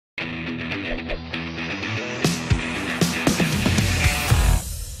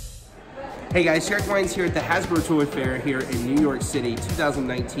Hey guys, Jared Wines here at the Hasbro Toy Fair here in New York City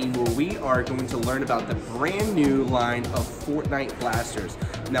 2019, where we are going to learn about the brand new line of Fortnite blasters.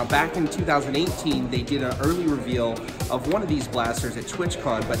 Now back in 2018 they did an early reveal of one of these blasters at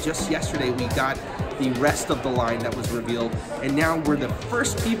TwitchCon, but just yesterday we got the rest of the line that was revealed, and now we're the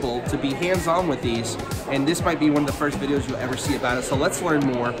first people to be hands-on with these, and this might be one of the first videos you'll ever see about it, so let's learn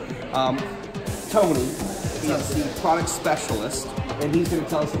more. Tony is the product specialist, and he's going to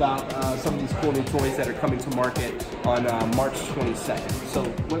tell us about some of these cool new toys that are coming to market on March 22nd. So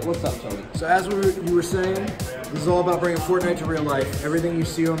what's up, Tony? So as you were saying, this is all about bringing Fortnite to real life. Everything you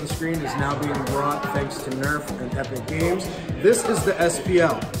see on the screen is now being brought thanks to Nerf and Epic Games. This is the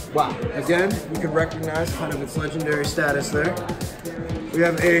SPL. Wow. Again, you can recognize kind of its legendary status there. We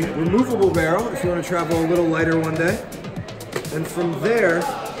have a removable barrel if you want to travel a little lighter one day. And from there,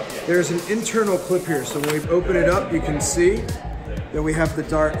 there's an internal clip here. So when we open it up, you can see that we have the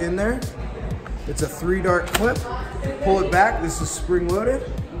dart in there. It's a 3-dart clip. Pull it back, this is spring-loaded.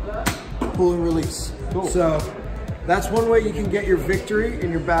 Pull and release. Cool. So that's one way you can get your victory in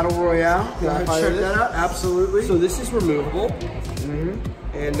your battle royale. Go ahead and check that out. Absolutely. So this is removable,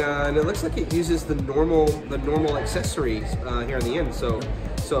 and it looks like it uses the normal accessories here on the end. So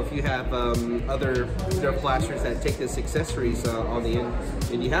if you have other Nerf blasters that take this accessories on the end,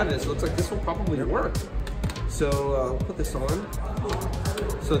 and you have this, it looks like this will probably work. So I'll put this on.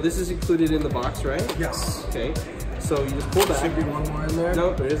 So this is included in the box, right? Yes. Okay. So you just pull that. Should be one more in there.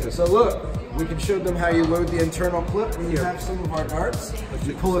 No, there isn't. So look, we can show them how you load the internal clip when you have some of our darts.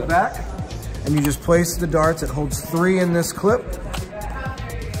 You pull it back, and you just place the darts. It holds 3 in this clip.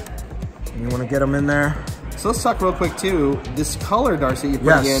 And you want to get them in there. So let's talk real quick too. This color darts that you're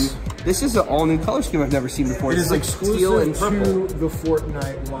putting in, this is an all-new color scheme I've never seen before. It is like steel and purple. to the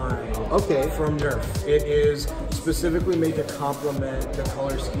Fortnite line. Okay. From Nerf. It is specifically made to complement the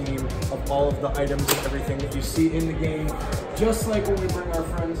color scheme of all of the items and everything that you see in the game. Just like when we bring our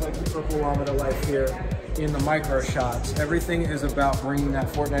friends like the Purple Llama to life here in the Microshots. Everything is about bringing that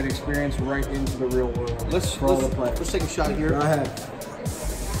Fortnite experience right into the real world. Let's take a shot here. Go ahead.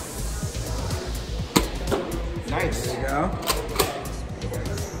 Nice. There you go.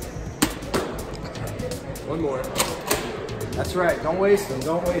 One more. That's right. Don't waste them.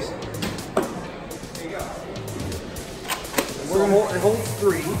 Don't waste them. There you go. So it holds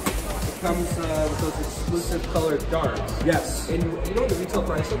 3. It comes with those exclusive colored darts. Yes. And you know the retail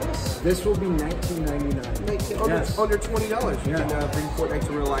price on this? This will be $19.99. Yes. Under $20. You can bring Fortnite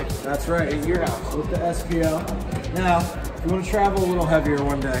to real life. That's right. At your house. With the SPL. Now, if you want to travel a little heavier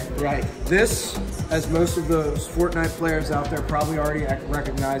one day. Right. This, as most of those Fortnite players out there probably already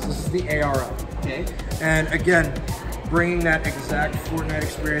recognize, this is the ARO. Okay. And again, bringing that exact Fortnite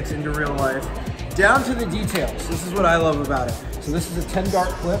experience into real life, down to the details. This is what I love about it. So this is a 10-dart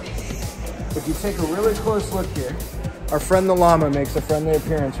clip. If you take a really close look here, our friend the llama makes a friendly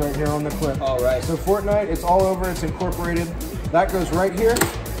appearance right here on the clip. All right. So Fortnite, it's all over, it's incorporated. That goes right here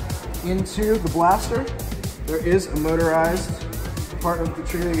into the blaster. There is a motorized part of the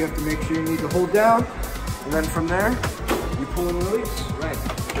trigger that you have to make sure you need to hold down. And then from there, you pull and release. Right.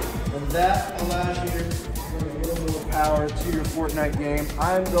 And that allows you to bring a little more power to your Fortnite game.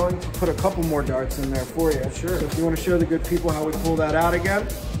 I'm going to put a couple more darts in there for you. Sure. So if you want to show the good people how we pull that out again,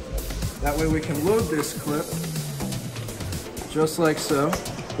 that way we can load this clip just like so.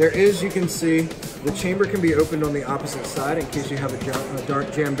 There is, you can see, the chamber can be opened on the opposite side in case you have a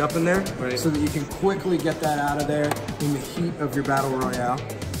dart jammed up in there, so that you can quickly get that out of there in the heat of your battle royale.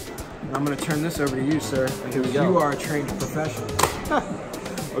 And I'm going to turn this over to you, sir, because you are a trained professional.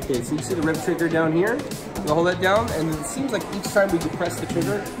 Okay, so you see the red trigger down here? You'll hold that down, and it seems like each time we depress the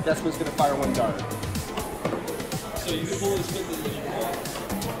trigger, that's what's going to fire 1 dart. So you can pull as quickly as you want.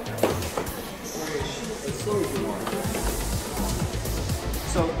 As slow as you want.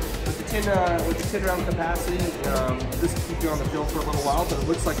 So with the 10 round capacity, this can keep you on the field for a little while, but it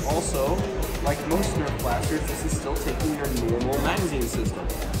looks like also, like most Nerf blasters, this is still taking your normal magazine system.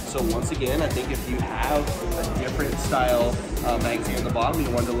 So once again, I think if you have a different style magazine on the bottom, you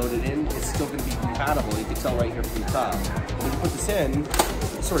want to load it in, it's still going to be compatible. You can tell right here from the top. When you put this in,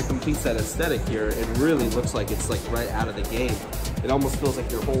 it sort of completes that aesthetic here. It really looks like it's like right out of the game. It almost feels like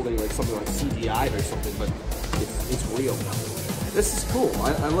you're holding like something like CGI or something, but it's real. This is cool.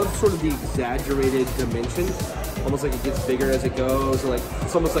 I love sort of the exaggerated dimension, almost like it gets bigger as it goes. Like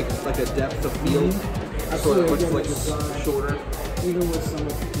it's almost like a depth of field. Sort of looks like shorter. Even with some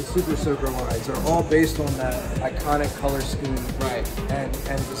of the Super Soaker lines, are all based on that iconic color scheme, right? And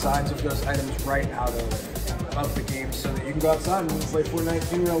designs of those items right out of the game, so that you can go outside and play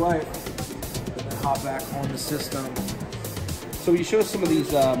Fortnite in real life, and then hop back on the system So will you show us some of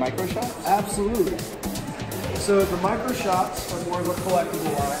these micro shots? Absolutely. So the micro shots are more of a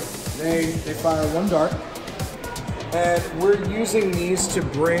collectible line. They fire one dart. And we're using these to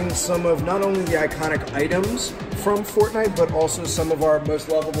bring some of not only the iconic items from Fortnite, but also some of our most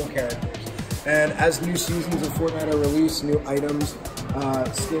lovable characters. And as new seasons of Fortnite are released, new items,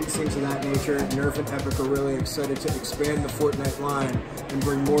 skins, things of that nature, Nerf and Epic are really excited to expand the Fortnite line and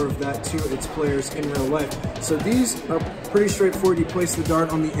bring more of that to its players in real life. So these are pretty straightforward. You place the dart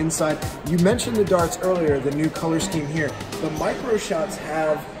on the inside. You mentioned the darts earlier, the new color scheme here. The micro shots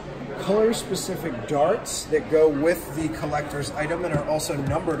have color-specific darts that go with the collector's item and are also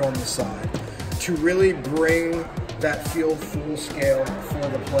numbered on the side to really bring that field full scale for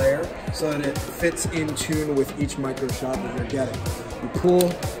the player so that it fits in tune with each micro shot that you're getting. You pull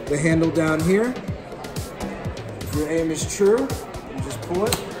the handle down here. If your aim is true, you just pull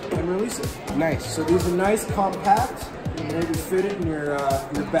it and release it. Nice. So these are nice, compact. You can maybe fit it in your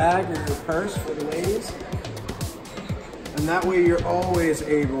bag or your purse for the ladies. And that way you're always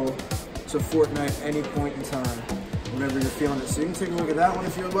able to Fortnite any point in time, whenever you're feeling it. So you can take a look at that one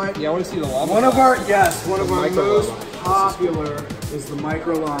if you would like. Yeah, I want to see the llama. One of our most llama. popular is the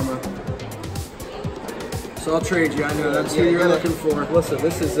micro llama. So I'll trade you. I know that's who you're looking for. Listen,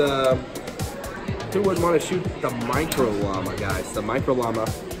 this is who wouldn't want to shoot the micro llama, guys? The micro llama,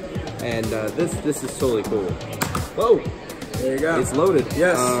 and this is totally cool. Whoa! There you go. It's loaded.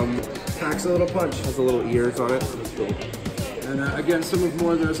 Yes. Packs a little punch. Has a little ears on it. That's cool. And again, some of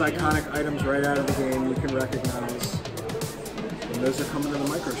more of those iconic items right out of the game you can recognize. And those are coming in the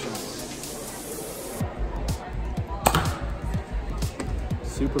micro shots.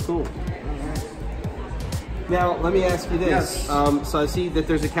 Super cool. Now, let me ask you this. Yes. So I see that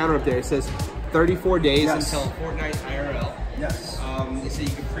there's a counter up there. It says 34 days until Fortnite IRL. Yes. It says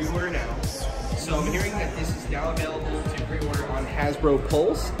you can pre-order now. So I'm hearing that this is now available to pre-order on Hasbro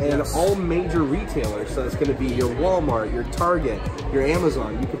Pulse and all major retailers. So it's going to be your Walmart, your Target, your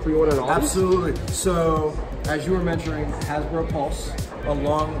Amazon. You can pre-order it all. Absolutely. So as you were mentioning, Hasbro Pulse,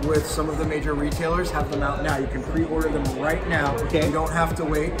 along with some of the major retailers, have them out now. You can pre-order them right now. Okay. You don't have to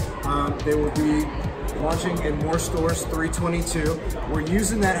wait. They will be launching in more stores, 3/22. We're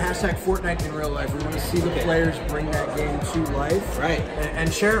using that hashtag Fortnite in real life. We want to see the players bring that game to life, right?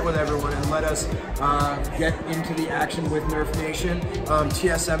 And share it with everyone and let us get into the action with Nerf Nation.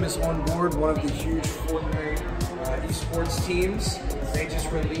 TSM is on board, one of the huge Fortnite esports teams. They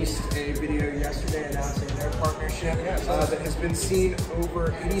just released a video yesterday announcing their partnership that has been seen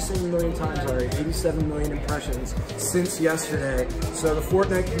over 87 million times already, 87 million impressions since yesterday. So the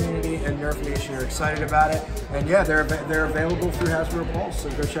Fortnite community and Nerf Nation are excited about it. And yeah, they're available through Hasbro Pulse, so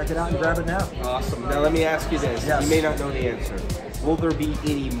go check it out and grab it now. Awesome. Now let me ask you this. Yes. You may not know the answer. Will there be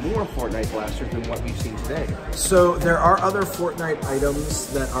any more Fortnite blasters than what we've seen today? So there are other Fortnite items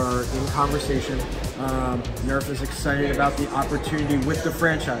that are in conversation. Nerf is excited about the opportunity with the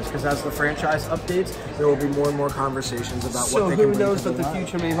franchise, because as the franchise updates, there will be more and more conversations about what they can bring. So who knows to what the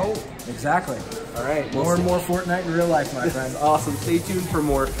future may hold? Exactly. All right. More and more Fortnite in real life, my friend. Awesome. Stay tuned for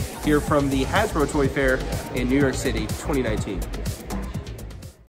more here from the Hasbro Toy Fair in New York City 2019.